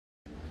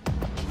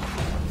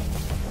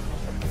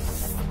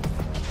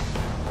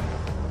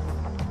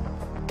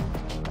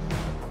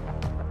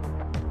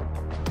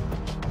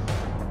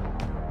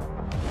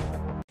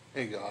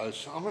Hey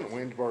guys, I'm in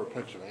Waynesboro,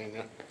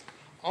 Pennsylvania.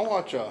 I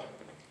watch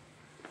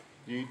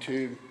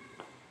YouTube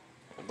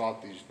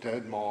about these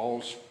dead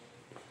malls.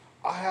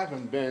 I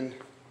haven't been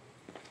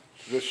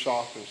to this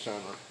shopping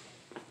center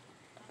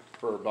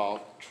for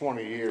about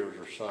 20 years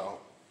or so.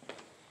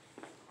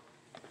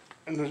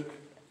 And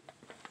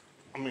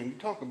you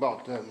talk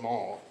about dead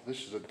mall.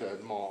 This is a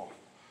dead mall.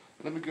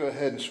 Let me go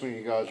ahead and swing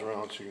you guys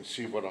around so you can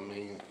see what I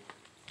mean.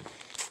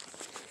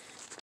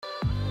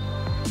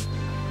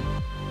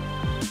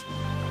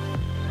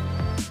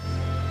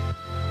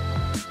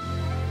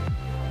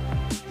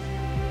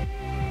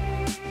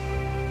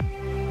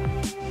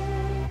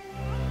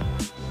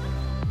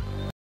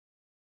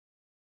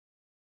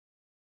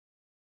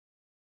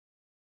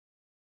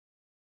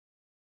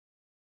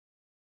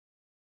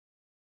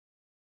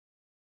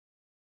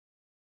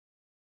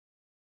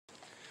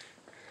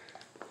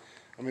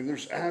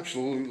 There's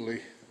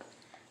absolutely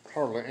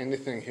hardly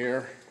anything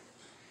here.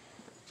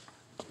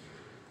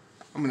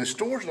 The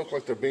stores look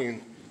like they're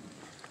being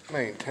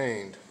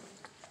maintained.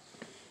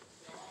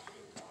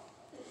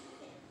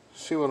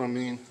 See what I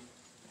mean?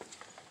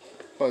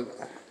 But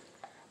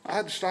I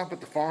had to stop at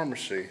the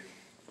pharmacy.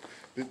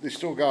 They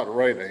still got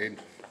Rite Aid.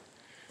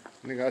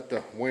 And they got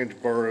the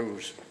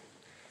Waynesboro's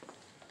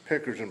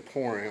Pickers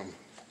Emporium.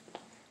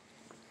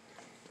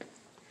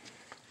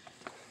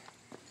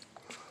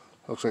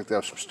 Looks like they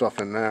have some stuff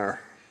in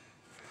there.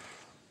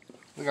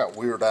 They got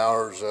weird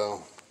hours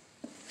though.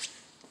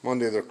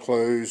 Monday they're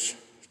closed,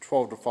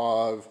 12 to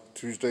 5,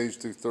 Tuesdays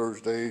through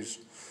Thursdays,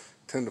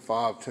 10 to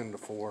 5, 10 to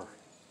 4.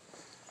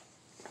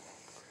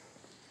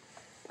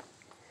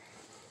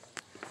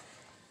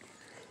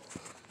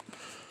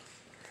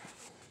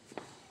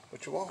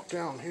 But you walk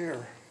down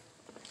here,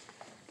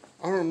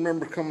 I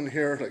remember coming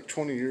here like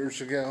 20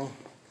 years ago.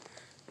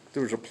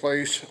 There was a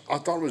place, I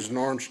thought it was an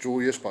Orange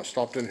Julius, but I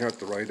stopped in here at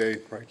the Rite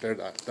Aid, right there,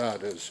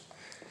 that is.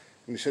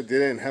 And he said they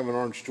didn't have an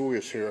Orange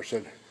Julius here. I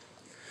said,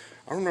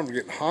 I remember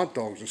getting hot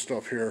dogs and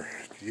stuff here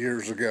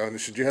years ago. And he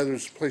said, yeah,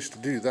 there's a place to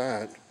do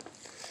that.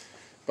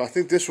 But I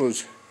think this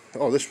was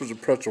a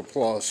Pretzel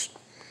Plus.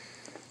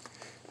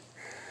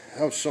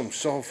 That was some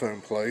cell phone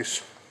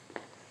place.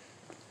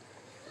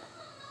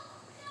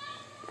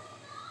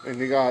 And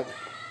you got,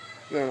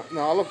 now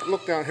I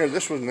look down here,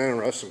 this was an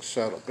interesting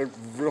setup. It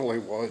really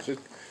was. It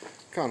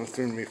kind of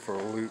threw me for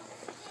a loop.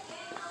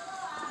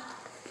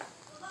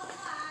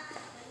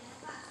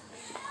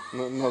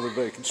 Another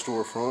vacant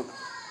storefront.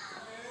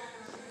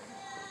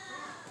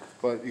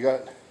 But you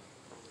got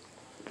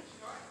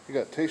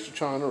Taste of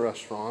China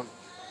restaurant.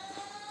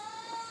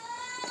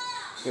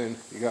 Then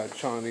you got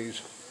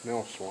Chinese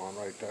nail salon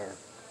right there.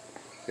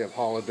 You have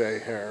Holiday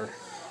Hair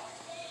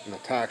and the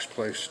tax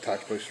place.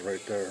 Tax place is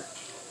right there.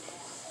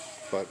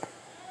 But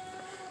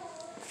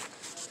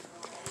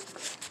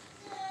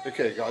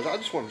okay, guys, I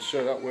just wanted to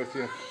share that with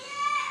you.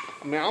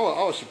 I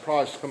was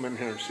surprised to come in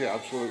here and see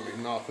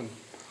absolutely nothing.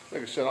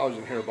 Like I said, I was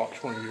in here about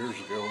 20 years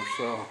ago or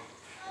so.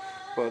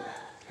 But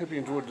hope you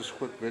enjoyed this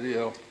quick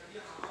video.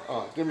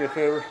 Do me a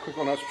favor, click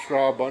on that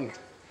subscribe button.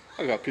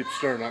 I got people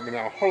staring at me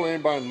now. Hardly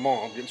anybody in the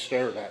mall I'm getting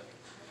stared at.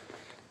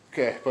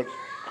 Okay, but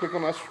click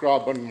on that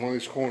subscribe button in one of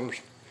these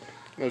corners.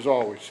 And as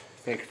always,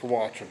 thank you for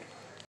watching.